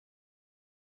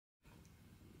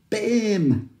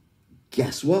Bim!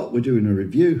 Guess what? We're doing a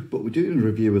review, but we're doing a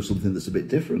review of something that's a bit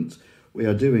different. We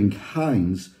are doing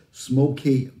Heinz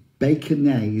Smoky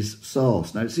Baconaise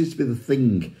sauce. Now, it seems to be the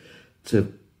thing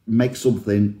to make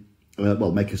something,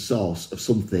 well, make a sauce of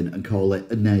something and call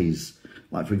it a naise.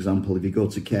 Like, for example, if you go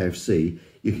to KFC,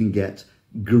 you can get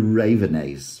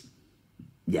Gravenaise.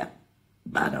 Yeah,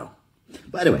 I know.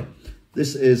 But anyway,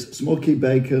 this is smoky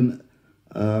bacon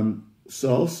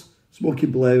sauce. Smoky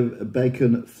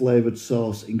bacon flavoured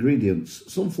sauce. Ingredients: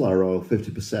 sunflower oil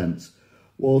 50%,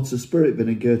 water, spirit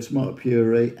vinegar, tomato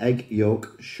puree, egg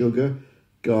yolk, sugar,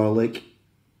 garlic,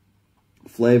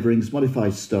 flavourings,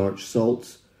 modified starch,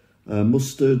 salt,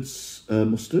 mustards,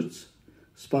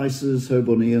 spices, herb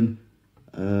onion,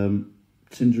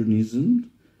 tindernism,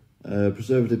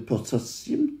 preservative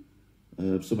potassium,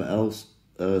 something else,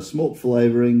 smoked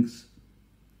flavourings,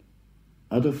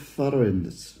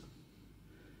 adafarind.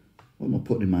 What am I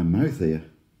putting in my mouth here?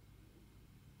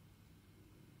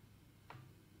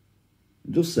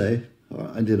 It does say,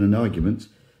 I ended an argument,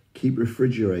 keep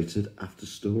refrigerated after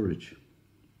storage.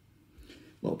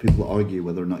 A lot of people argue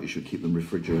whether or not you should keep them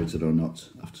refrigerated or not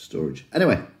after storage.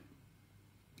 Anyway,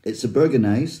 it's a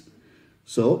Baconaise,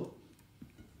 so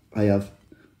I have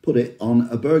put it on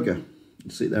a burger.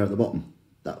 You see it there at the bottom.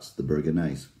 That's the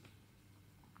Baconaise.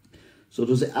 So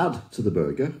does it add to the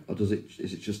burger, or is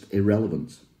it just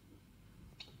irrelevant?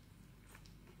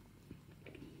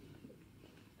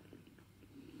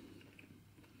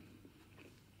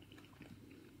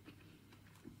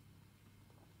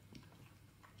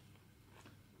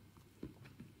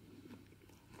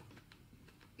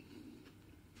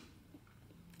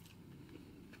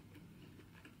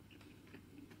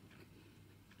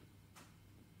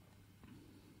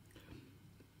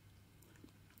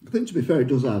 I think, to be fair, it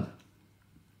does add.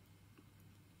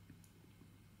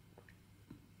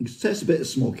 You can taste a bit of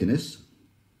smokiness.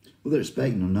 Whether it's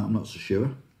bacon or not, I'm not so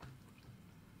sure.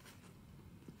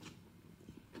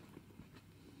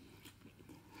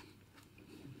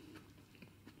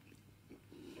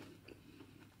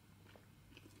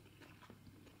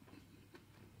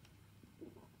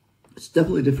 It's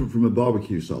definitely different from a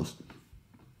barbecue sauce.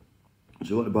 If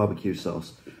you want a barbecue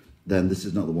sauce, then this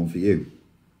is not the one for you.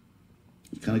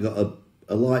 It's kind of got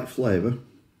a light flavour,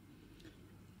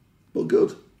 but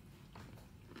good.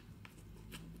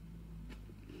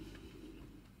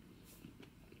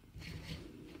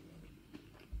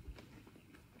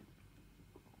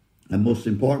 And most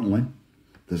importantly,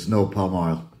 there's no palm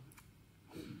oil.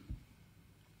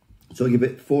 So I give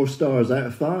it 4 stars out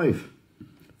of 5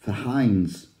 for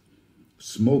Heinz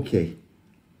Smoky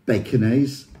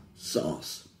Baconaise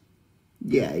sauce.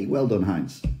 Yay, well done,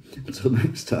 Heinz. Until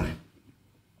next time,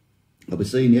 I'll be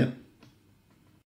seeing you.